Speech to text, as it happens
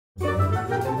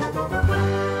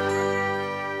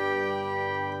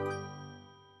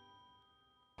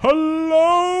Hello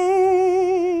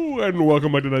and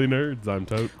welcome back to Nutty Nerds. I'm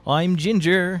Tote. I'm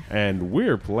Ginger. And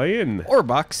we're playing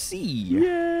Orbox C.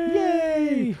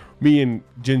 Yay! Me and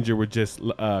Ginger were just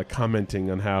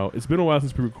commenting on how it's been a while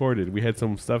since we recorded. We had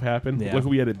some stuff happen. Yeah.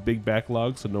 Luckily we had a big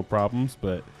backlog, so no problems,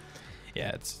 but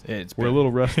Yeah, we're a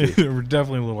little rusty. We're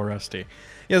definitely a little rusty.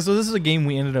 Yeah, so this is a game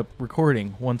we ended up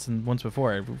recording once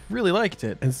before. I really liked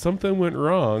it. And something went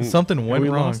wrong. Something went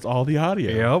and we wrong. lost all the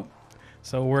audio. Yep.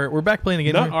 So we're back playing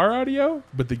again. Not our audio,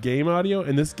 but the game audio,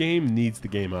 and this game needs the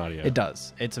game audio. It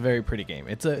does. It's a very pretty game.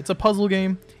 It's a puzzle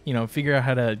game. You know, figure out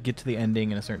how to get to the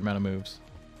ending in a certain amount of moves.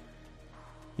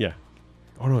 Yeah.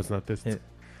 Oh no, it's not this.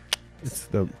 It's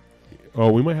the.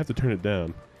 Oh, we might have to turn it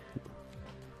down.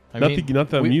 Not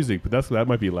the music, but that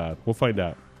might be loud. We'll find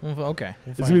out. Okay.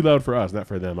 It's gonna be loud for us, not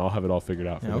for them. I'll have it all figured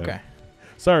out for them. Okay.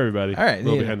 Sorry, everybody. All right. A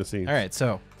little behind the scenes. All right.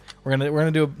 So we're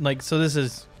gonna do so this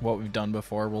is what we've done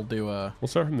before. We'll do We'll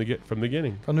start from the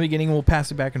beginning. From the beginning. We'll pass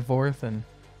it back and forth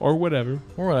or whatever,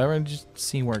 and just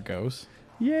see where it goes.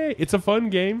 Yay! It's a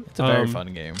fun game. It's a very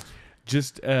fun game.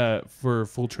 Just for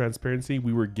full transparency,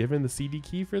 we were given the CD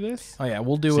key for this. Oh yeah,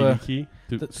 we'll do CD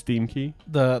key, Steam key.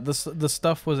 The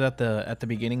stuff was at the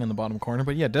beginning in the bottom corner,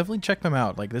 but yeah, definitely check them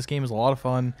out. Like, this game is a lot of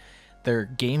fun. Their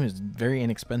game is very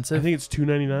inexpensive. I think it's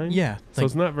 $2.99. Yeah, so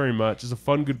it's not very much. It's a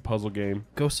fun, good puzzle game.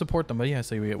 Go support them. But yeah,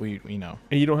 so we know.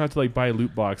 And you don't have to like buy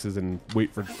loot boxes and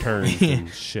wait for turns and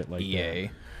shit like Yay.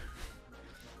 that.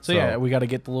 So yeah, we got to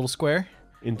get the little square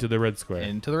into the red square.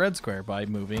 Into the red square by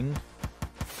moving.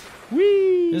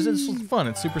 Whee! It's fun.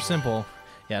 It's super simple.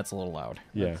 Yeah, it's a little loud.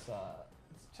 Yeah.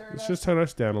 Let's just turn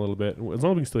us down a little bit. As long as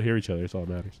we can still hear each other, it's all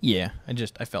that matters. Yeah,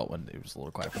 I felt when it was a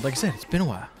little quiet. But like I said, it's been a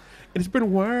while. It's been a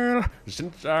while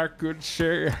since I could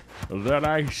say that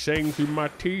I sang through my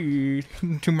teeth.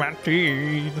 To my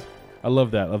teeth. I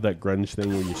love that. Grunge thing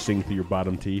where you sing through your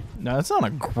bottom teeth. No, it's not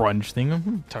a grunge thing. What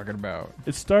are you talking about?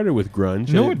 It started with grunge.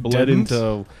 No, and it bled didn't.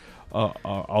 into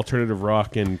alternative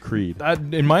rock and Creed.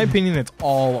 In my opinion, it's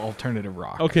all alternative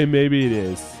rock. Okay, maybe it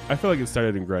is. I feel like it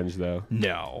started in grunge, though.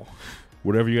 No.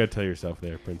 Whatever you gotta tell yourself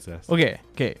there, princess. Okay.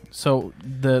 So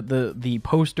the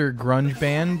poster grunge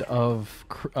band of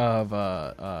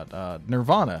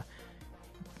Nirvana.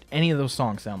 Any of those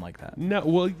songs sound like that? No,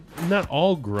 well, not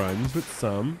all grunge, but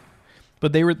some.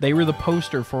 But they were the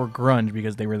poster for grunge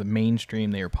because they were the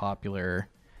mainstream. They were popular.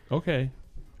 Okay.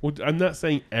 Well, I'm not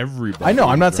saying everybody. I know.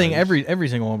 I'm not saying every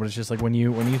single one, but it's just like when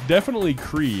you definitely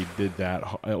Creed did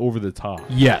that over the top.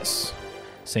 Yes.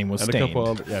 Same with and Stained. a couple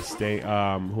other, yeah, Stained.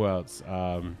 Who else?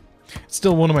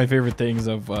 Still one of my favorite things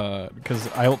of because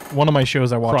one of my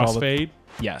shows I watch all the Crossfade.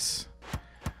 Yes.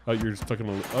 Oh, you're just talking.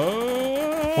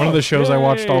 Oh. One of the shows I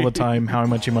watched all the time, How I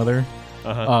Met Your Mother.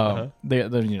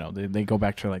 They go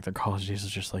back to like their college days.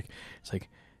 It's just like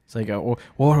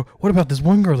what about this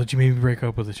one girl that you made me break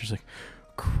up with? It's just like,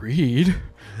 Creed.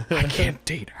 I can't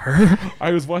date her.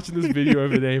 I was watching this video the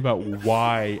other day about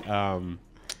why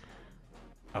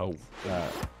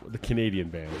the Canadian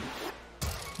band.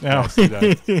 No.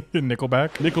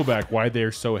 Nickelback, why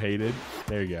they're so hated.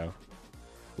 There you go.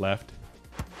 Left.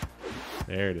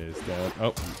 There it is. Down.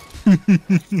 Oh.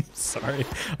 Sorry.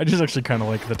 I just actually kind of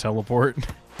like the teleport.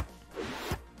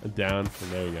 Down.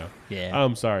 And there you go. Yeah.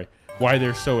 I'm sorry. Why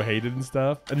they're so hated and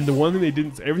stuff. And the one thing they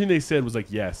didn't, everything they said was like,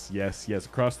 yes, yes, yes,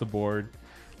 across the board.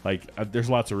 Like, there's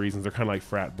lots of reasons. They're kind of like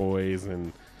frat boys,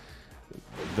 and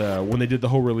when they did the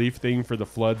whole relief thing for the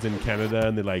floods in Canada,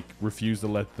 and they like refused to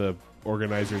let the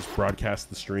organizers broadcast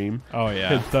the stream. Oh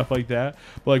yeah. And stuff like that.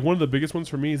 But like one of the biggest ones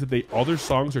for me is that all their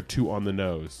songs are too on the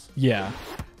nose. Yeah.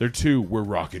 They're too, we're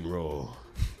rock and roll.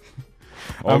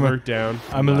 Over, down.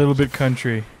 I'm a little bit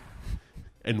country.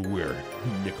 And we're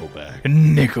Nickelback.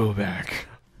 Nickelback.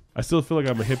 I still feel like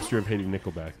I'm a hipster of hating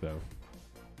Nickelback, though.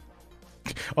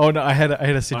 Oh no, I had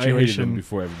a situation. I hated them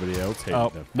before everybody else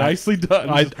hated them. Nicely done.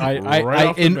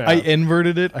 I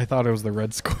inverted it. I thought it was the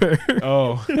red square.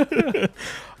 Oh.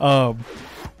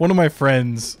 One of my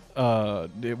friends,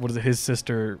 his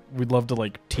sister, we'd love to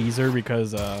like tease her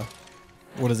because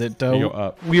what is it? You go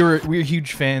up. We're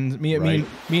huge fans. Me and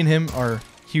him are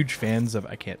huge fans of.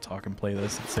 I can't talk and play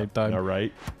this at the same time. No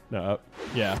right. No up.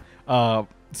 Yeah.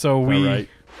 So we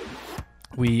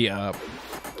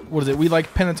what is it? We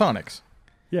like pentatonics.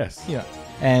 Yes. Yeah.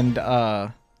 And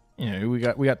we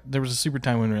got there was a super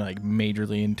time when we were like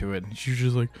majorly into it. And she was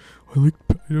just like, I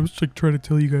was like trying to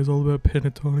tell you guys all about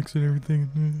pentatonics and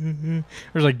everything.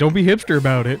 I was like, don't be hipster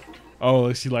about it.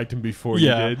 Oh, she liked him before you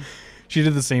did? She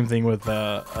did the same thing with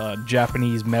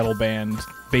Japanese metal band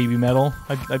Baby Metal.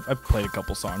 I played a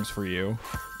couple songs for you,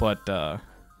 but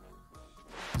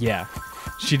yeah.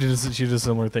 She did a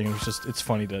similar thing. It was just, it's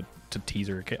funny to tease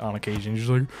her on occasion. She's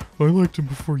like, I liked him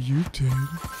before you did.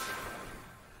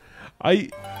 I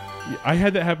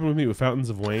had that happen with me with Fountains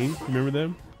of Wayne. Remember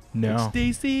them? No. Like,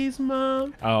 Stacy's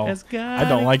mom. Oh, has I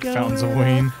don't like gotta Fountains of go.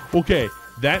 Wayne. Okay,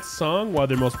 that song, while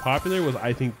they're most popular, was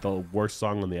I think the worst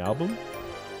song on the album.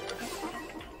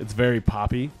 It's very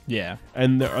poppy, Yeah.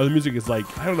 and the other music is like,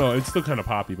 I don't know, it's still kind of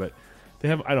poppy, but they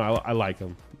have, I don't know, I like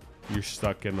them. You're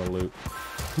stuck in a loop.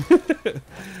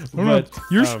 But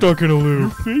You're stuck in a your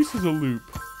loop. face is a loop.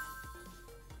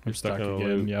 I'm stuck in a again.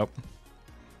 loop. Yep.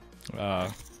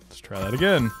 Let's try that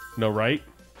again. No, right?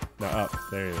 No, up.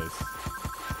 There it is.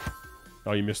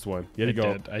 Oh, you missed one. You had to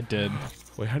go. I did.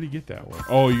 Wait, how do you get that one?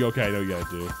 Oh, you okay? I know you gotta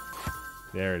do.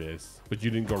 There it is. But you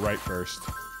didn't go right first.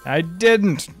 I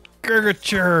didn't.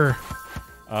 Gurgature.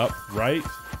 Up, right,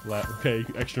 left. Okay,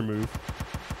 extra move.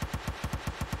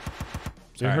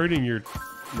 You're Sorry. hurting your.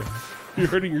 You're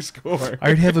hurting your score.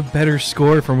 I'd have a better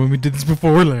score from when we did this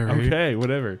before, Larry. Okay,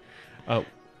 whatever.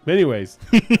 Anyways,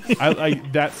 I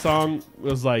that song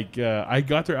was like I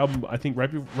got their album. I think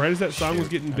right as that song was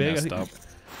getting big.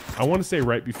 I want to say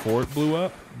right before it blew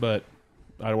up, but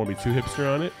I don't want to be too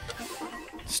hipster on it.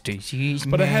 Stacy's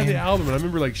But I had the album, and I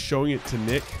remember like showing it to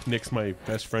Nick. Nick's my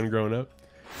best friend growing up,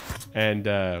 and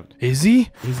Is he?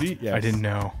 is he? Yes. I didn't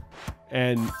know.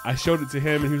 And I showed it to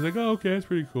him, and he was like, "Oh, okay, that's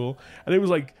pretty cool." And it was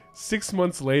like 6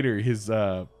 months later, his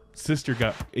sister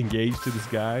got engaged to this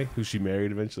guy who she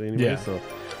married eventually anyway. Yeah. So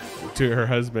to her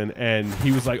husband, and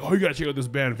he was like, "Oh, you gotta check out this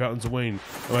band, Fountains of Wayne."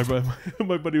 And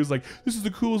my buddy was like, "This is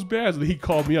the coolest band." And he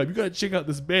called me up, "You gotta check out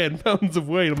this band, Fountains of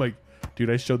Wayne." I'm like, "Dude,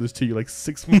 I showed this to you like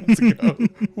 6 months ago.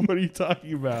 What are you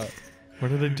talking about?" What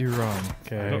did I do wrong?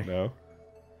 Okay. I don't know.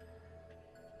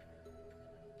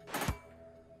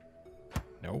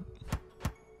 Nope.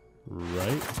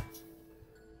 Right.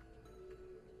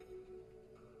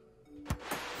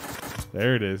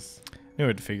 There it is. I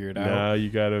would figure it out. Now you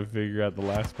gotta figure out the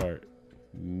last part.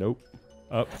 Nope.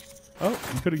 Up. Oh,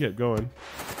 you could have kept going.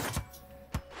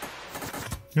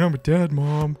 You're not my dad,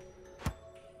 Mom.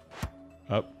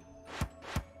 Up.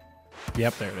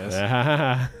 Yep, there it is.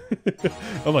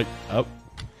 I'm like, up.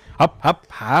 Hop, hop,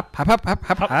 hop, hop, hop, hop,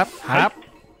 hop, hop, hop.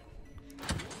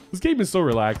 This game is so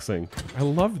relaxing. I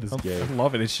love this I game.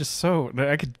 love it. It's just so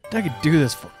I could do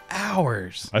this for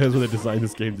hours. I That's what they designed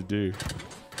this game to do.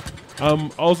 I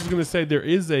was just gonna say there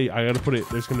is I gotta put it.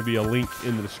 There's gonna be a link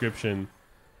in the description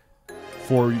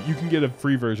for you can get a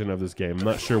free version of this game. I'm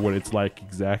not sure what it's like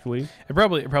exactly. It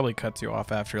probably cuts you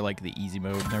off after like the easy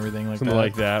mode and everything like Something that.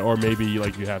 like that, or maybe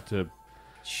like you have to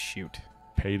Shoot.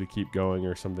 pay to keep going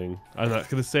or something. I'm not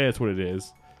gonna say that's what it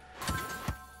is,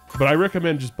 but I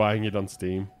recommend just buying it on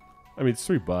Steam. I mean, it's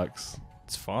 $3.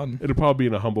 It's fun. It'll probably be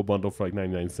in a humble bundle for like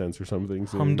 99 cents or something.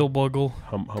 soon. Humble buggle.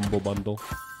 Humble bundle.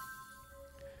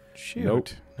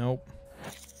 Shoot. Nope.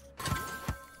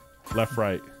 Left,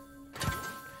 right.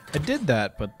 I did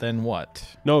that, but then what?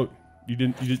 No, you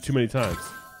didn't. You did too many times.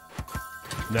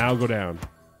 Now go down.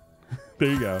 There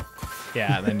you go.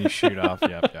 Yeah, then you shoot off.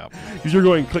 Yep. Because you're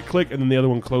going click, click, and then the other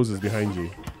one closes behind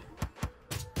you.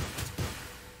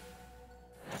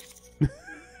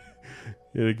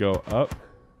 You gotta go up.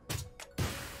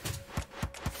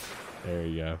 There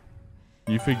you go.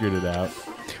 You figured it out.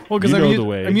 Well, because You know the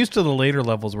way. I'm used to the later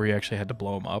levels where you actually had to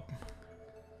blow them up.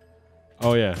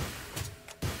 Oh, yeah.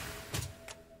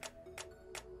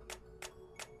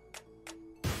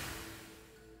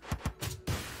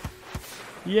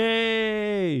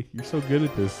 Yay! You're so good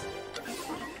at this.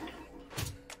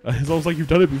 It's almost like you've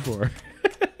done it before.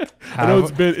 I know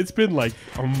it's been like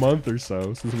a month or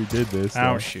so since we did this.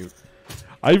 Oh, so. shoot.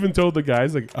 I even told the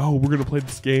guys like, "Oh, we're gonna play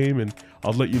this game, and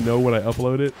I'll let you know when I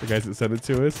upload it." The guys that sent it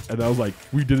to us, and I was like,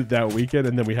 "We did it that weekend,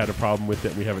 and then we had a problem with it,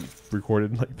 and we haven't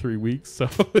recorded in like 3 weeks, so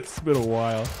it's been a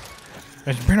while."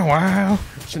 It's been a while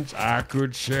since I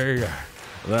could say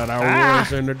that I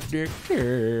wasn't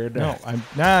addicted. No, I'm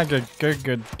good,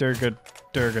 durga, murga,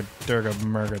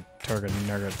 turga,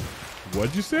 nurga.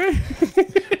 What'd you say?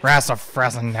 Rasa,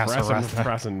 frassen, nasa, rasa.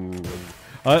 Frassen.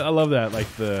 I love that,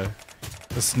 like the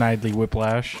snidely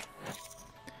whiplash.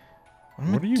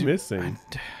 What are you missing?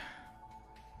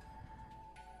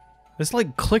 This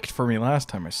like clicked for me last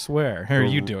time, I swear. Here,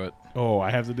 you do it. Oh,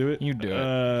 I have to do it? You do it.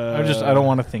 I don't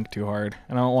want to think too hard.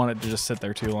 And I don't want it to just sit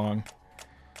there too long.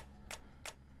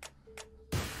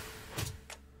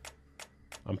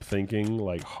 I'm thinking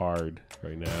like hard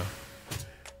right now.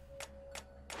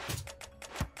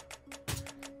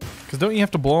 Because don't you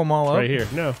have to blow them all up? Right here.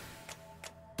 No.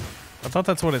 I thought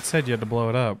that's what it said. You had to blow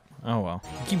it up. Oh, well.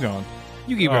 Keep going.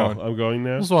 You keep going. I'm going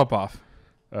now? We'll swap off.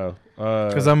 Oh.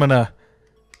 Because I'm going to...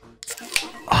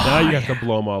 Now you have to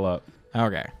blow them all up.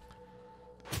 Okay.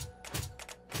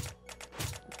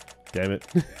 Damn it.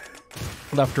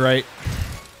 Left, right.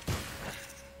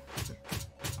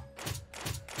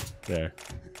 There.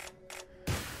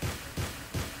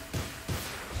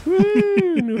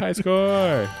 Woo! New high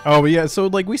score. Oh, but yeah. So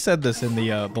like we said this in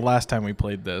the last time we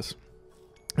played this.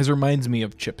 This reminds me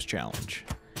of Chips Challenge.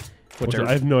 Which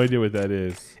I have no idea what that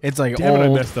is. It's like Damn old. it,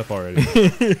 I messed up already.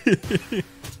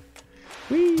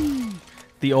 Whee!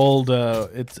 The old,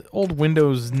 it's old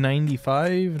Windows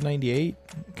 95, 98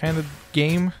 kind of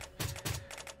game.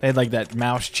 They had like that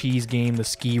mouse cheese game, the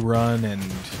ski run, and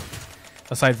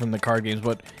aside from the card games.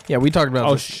 But yeah, we talked about.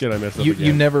 Oh this. shit, I messed up You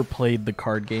again. never played the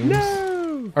card games.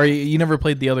 No. Or you never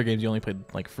played the other games. You only played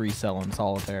like Free Cell and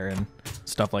Solitaire and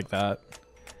stuff like that.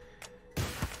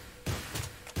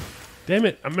 Damn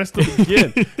it, I messed up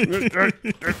again.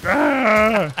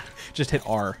 Just hit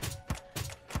R.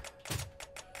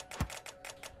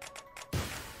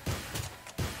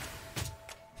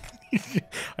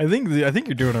 I think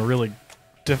you're doing a really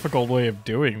difficult way of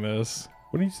doing this.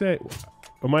 What do you say?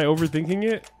 Am I overthinking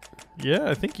it? Yeah,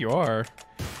 I think you are.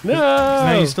 No. 'Cause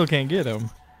now you still can't get him.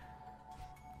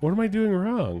 What am I doing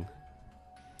wrong?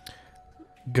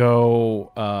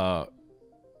 Go.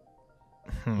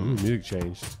 Ooh, music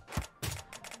changed.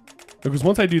 Because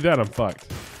once I do that, I'm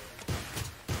fucked.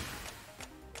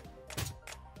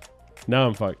 Now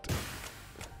I'm fucked.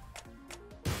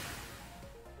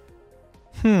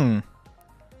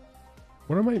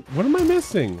 What am I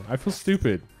missing? I feel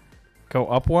stupid. Go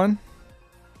up one.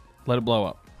 Let it blow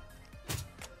up.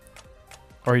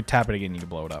 Or you tap it again, you can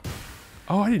blow it up.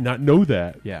 Oh, I did not know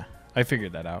that. Yeah, I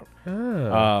figured that out.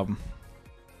 Ah.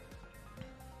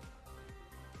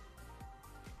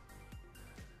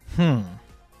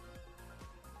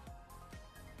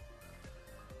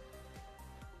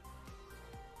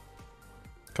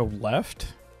 Go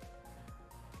left.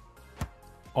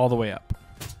 All the way up.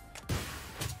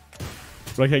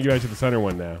 But I can't get back to the center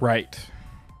one now. Right.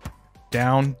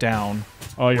 Down, down.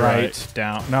 Oh, you're right.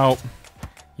 Down. Nope.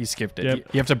 You skipped it.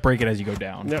 Yep. You have to break it as you go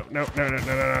down. No.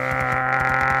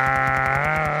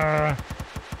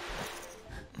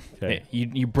 Okay.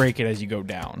 You break it as you go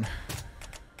down.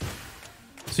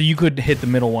 So you could hit the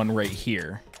middle one right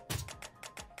here.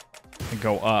 And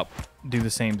go up. Do the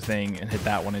same thing and hit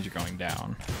that one as you're going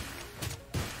down.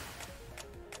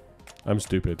 I'm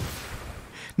stupid.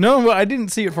 No, I didn't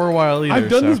see it for a while either. I've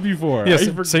done this before. Yes, I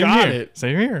forgot same here. it.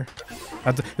 Same here.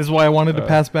 This is why I wanted to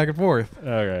pass back and forth.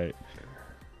 All right.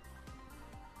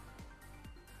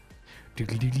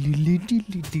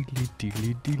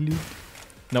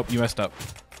 Nope, you messed up.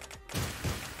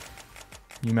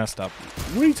 You messed up.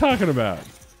 What are you talking about?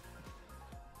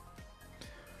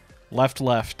 Left,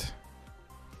 left.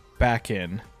 Back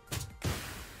in.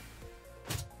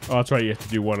 Oh, that's right. You have to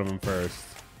do one of them first.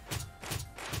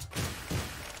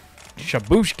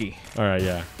 Shabushki. All right,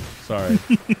 yeah. Sorry.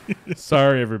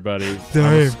 Sorry, everybody.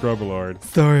 Sorry. I'm a scrub lord.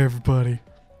 Sorry, everybody.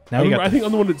 Now I think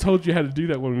I'm the one that told you how to do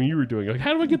that when you were doing it. Like,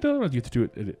 how do I get that? You have to do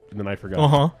it, and then I forgot.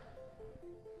 Uh-huh.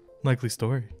 Likely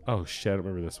story. Oh, shit. I don't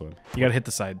remember this one. You gotta hit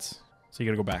the sides. So you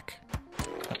gotta go back.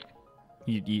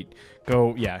 You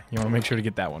go, yeah. You wanna make sure to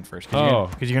get that one first.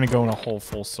 Because you're gonna go in a whole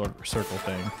full circle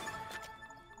thing.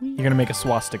 You're gonna make a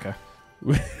swastika.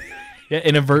 Yeah,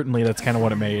 inadvertently, that's kind of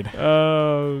what it made.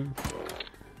 Oh.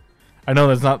 I know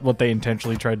that's not what they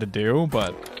intentionally tried to do,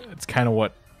 but it's kind of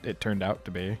what it turned out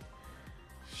to be.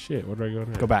 Shit, what do I go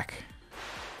now? Go back.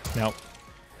 Nope.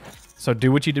 So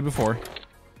do what you did before.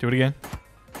 Do it again.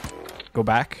 Go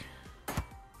back.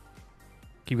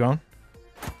 Keep going.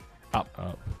 Up.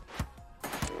 Up.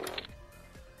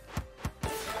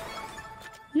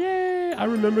 Yay! I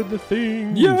remembered the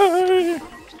things. Yay!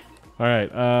 All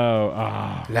right.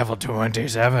 Oh. Level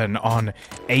 27 on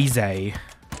Aze.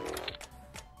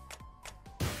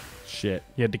 Shit.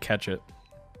 You had to catch it.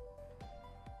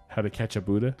 How to catch a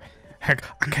Buddha?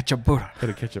 Catch a Buddha. How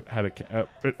to catch a... How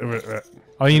to...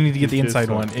 Oh, you need to get the This inside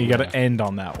one. one, You got to yeah. end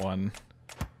on that one.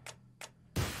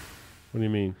 What do you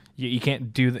mean? You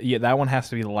can't do that. Yeah, that one has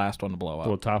to be the last one to blow up.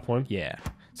 The top one? Yeah.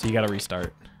 So you got to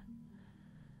restart.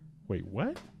 Wait,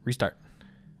 what? Restart.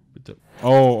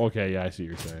 Oh, okay. Yeah, I see what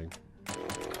you're saying.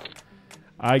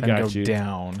 I Then got go you.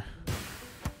 down.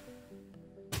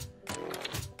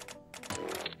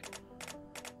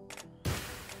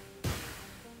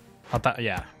 Not that,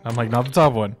 yeah. I'm like, not the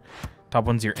top one. Top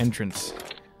one's your entrance.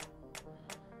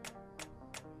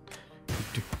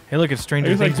 Hey, look, it's I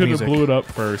Stranger guess I Things could have music. blew it up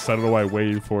first. I don't know why I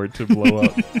waited for it to blow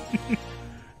up.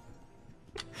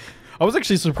 I was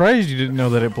actually surprised you didn't know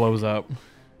that it blows up.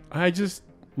 I just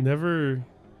never...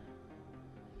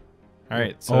 All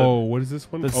right. So oh, what is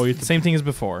this one? that's Oh, you the same thing as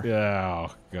before. yeah.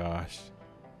 Oh gosh.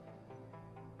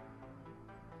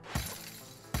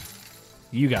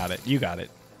 You got it. You got it.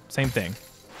 Same thing.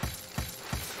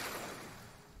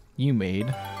 You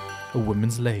made a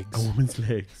woman's legs. A woman's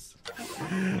legs.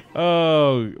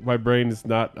 Oh, my brain is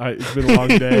not. It's been a long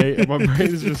day, and my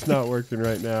brain is just not working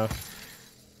right now.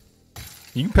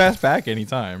 You can pass back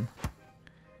anytime.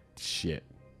 Shit.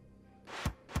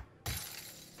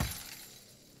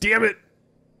 Damn it.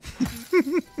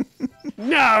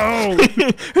 No.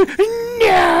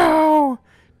 No.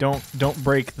 Don't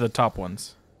break the top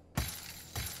ones.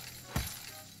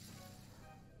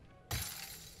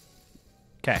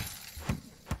 Okay.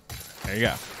 There you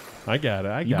go. I got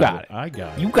it. You got it. I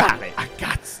got it. You got it. I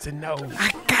got to know.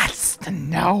 I got to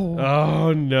know.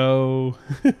 Oh no.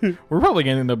 We're probably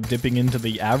gonna end up dipping into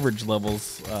the average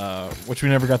levels, which we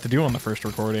never got to do on the first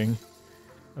recording.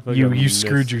 I feel like You I missed.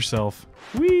 screwed yourself.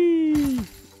 Whee.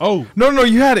 Oh No,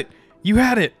 you had it. You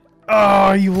had it.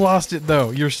 Oh, you lost it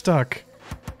though. You're stuck.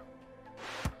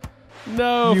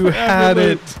 no. You forever had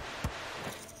loop. it.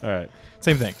 All right.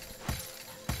 Same thing.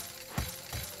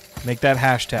 Make that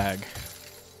hashtag.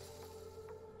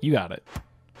 You got it.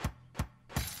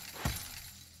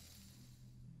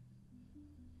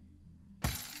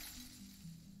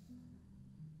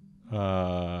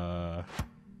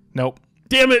 Nope.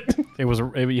 Damn it.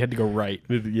 You had to go right.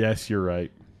 Yes, you're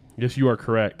right. Yes, you are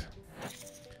correct.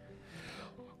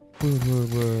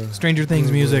 Stranger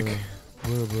Things music.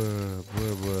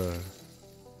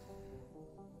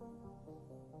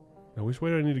 Now, which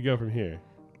way do I need to go from here?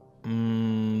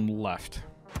 Left.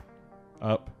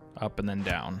 Up. Up and then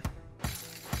down.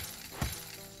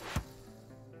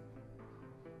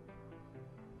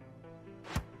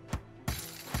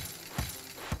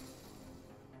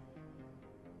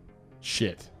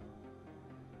 Shit.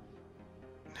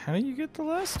 How do you get the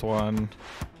last one?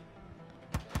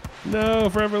 No,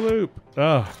 forever loop.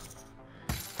 Oh.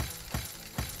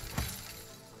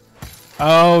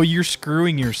 Oh, you're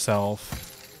screwing yourself.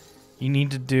 You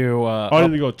need to do. I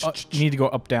need to go. You need to go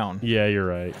up down. Yeah, you're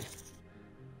right.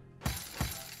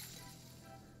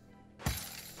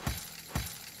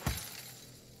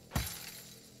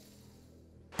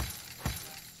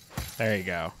 There you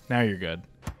go. Now you're good.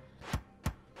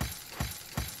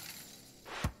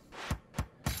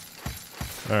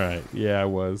 All right. Yeah, I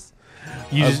was.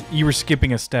 You were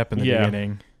skipping a step in the Yeah.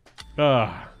 beginning.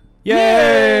 Ah.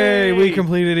 Yay! We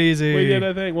completed easy. We did,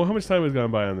 I think. Well, how much time has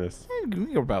gone by on this?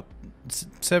 We go about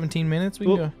 17 minutes. We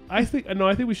can Well, go. I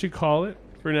think we should call it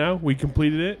for now. We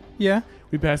completed it. Yeah,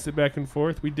 We passed it back and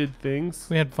forth. We did things.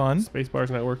 we had fun.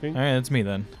 Spacebar's not working. All right, that's me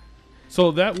then.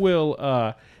 So that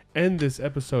will end this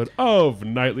episode of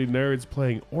Nightly Nerds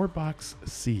playing Orbox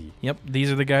C. Yep,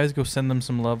 these are the guys. Go send them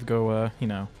some love. Go,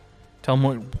 tell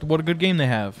them what a good game they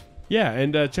have. Yeah,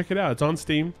 and check it out. It's on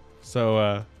Steam.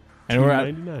 So And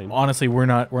 $2.99. honestly, we're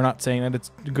not saying that it's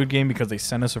a good game because they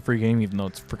sent us a free game, even though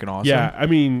it's freaking awesome. Yeah, I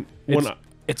mean,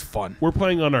 it's fun. we're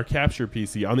playing on our capture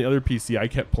PC. On the other PC, I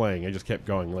kept playing. I just kept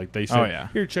going. Like they said, Oh, yeah.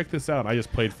 here, check this out. I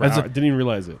just played for hours. Didn't even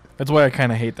realize it. That's why I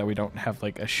kind of hate that we don't have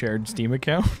like a shared Steam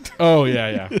account. Oh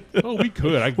yeah. Oh, we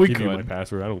could. I We give you my could.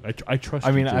 password. I trust.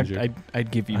 I mean, you, Ginger.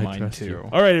 I'd give you I mine trust too. you.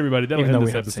 All right, everybody. That'll Even end though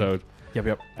this we have the same- episode.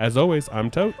 Yep. As always, I'm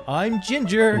Tote. I'm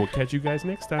Ginger. We'll catch you guys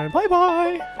next time. Bye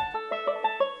bye.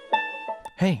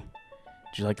 Hey,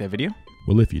 did you like that video?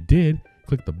 Well, if you did,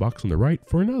 click the box on the right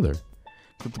for another.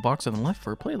 Click the box on the left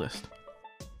for a playlist.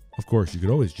 Of course, you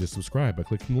could always just subscribe by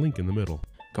clicking the link in the middle.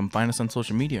 Come find us on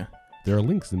social media. There are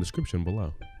links in the description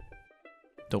below.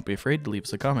 Don't be afraid to leave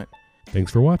us a comment.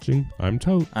 Thanks for watching. I'm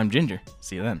Tote. I'm Ginger.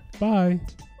 See you then. Bye.